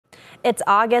It's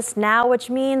August now, which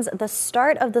means the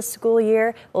start of the school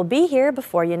year will be here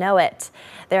before you know it.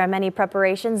 There are many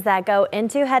preparations that go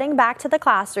into heading back to the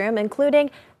classroom, including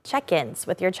check-ins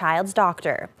with your child's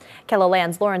doctor.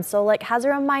 KELOLAND's Lauren Solik has a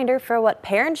reminder for what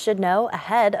parents should know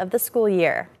ahead of the school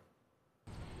year.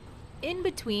 In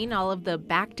between all of the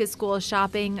back-to-school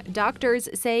shopping, doctors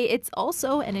say it's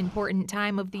also an important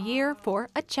time of the year for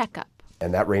a checkup.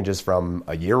 And that ranges from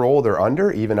a year old or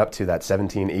under, even up to that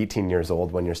 17, 18 years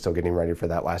old when you're still getting ready for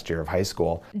that last year of high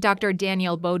school. Dr.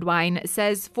 Daniel Bodwine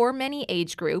says for many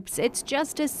age groups, it's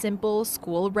just a simple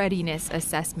school readiness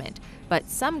assessment, but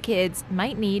some kids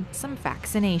might need some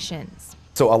vaccinations.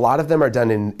 So a lot of them are done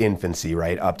in infancy,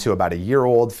 right, up to about a year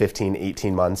old, 15,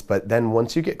 18 months. But then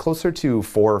once you get closer to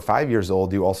 4 or 5 years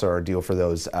old, you also are due for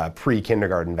those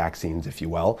pre-kindergarten vaccines, if you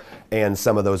will. And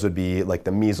some of those would be like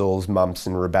the measles, mumps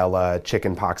and rubella,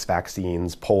 chickenpox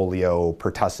vaccines, polio,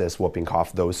 pertussis, whooping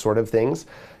cough, those sort of things.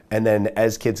 And then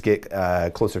as kids get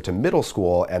closer to middle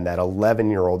school and that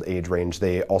 11-year-old age range,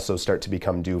 they also start to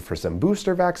become due for some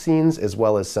booster vaccines as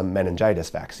well as some meningitis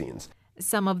vaccines.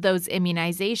 Some of those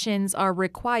immunizations are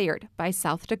required by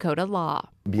South Dakota law.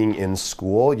 Being in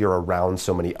school, you're around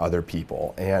so many other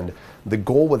people. And the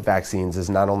goal with vaccines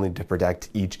is not only to protect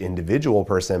each individual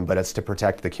person, but it's to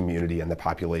protect the community and the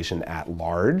population at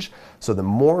large. So the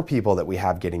more people that we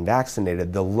have getting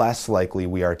vaccinated, the less likely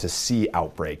we are to see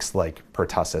outbreaks like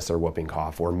pertussis or whooping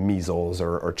cough or measles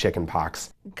or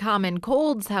chickenpox. Common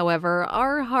colds, however,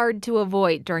 are hard to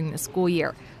avoid during the school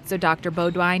year. So Dr.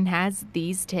 Bodwine has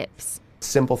these tips.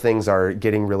 Simple things are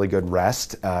getting really good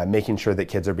rest, making sure that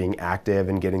kids are being active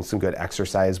and getting some good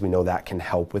exercise. We know that can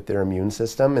help with their immune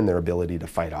system and their ability to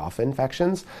fight off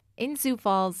infections. In Sioux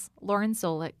Falls, Lauren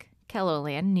Solik,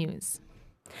 KELOLAND News.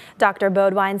 Dr.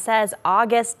 Bodwine says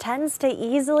August tends to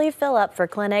easily fill up for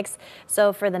clinics.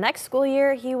 So for the next school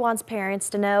year, he wants parents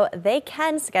to know they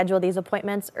can schedule these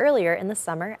appointments earlier in the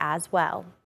summer as well.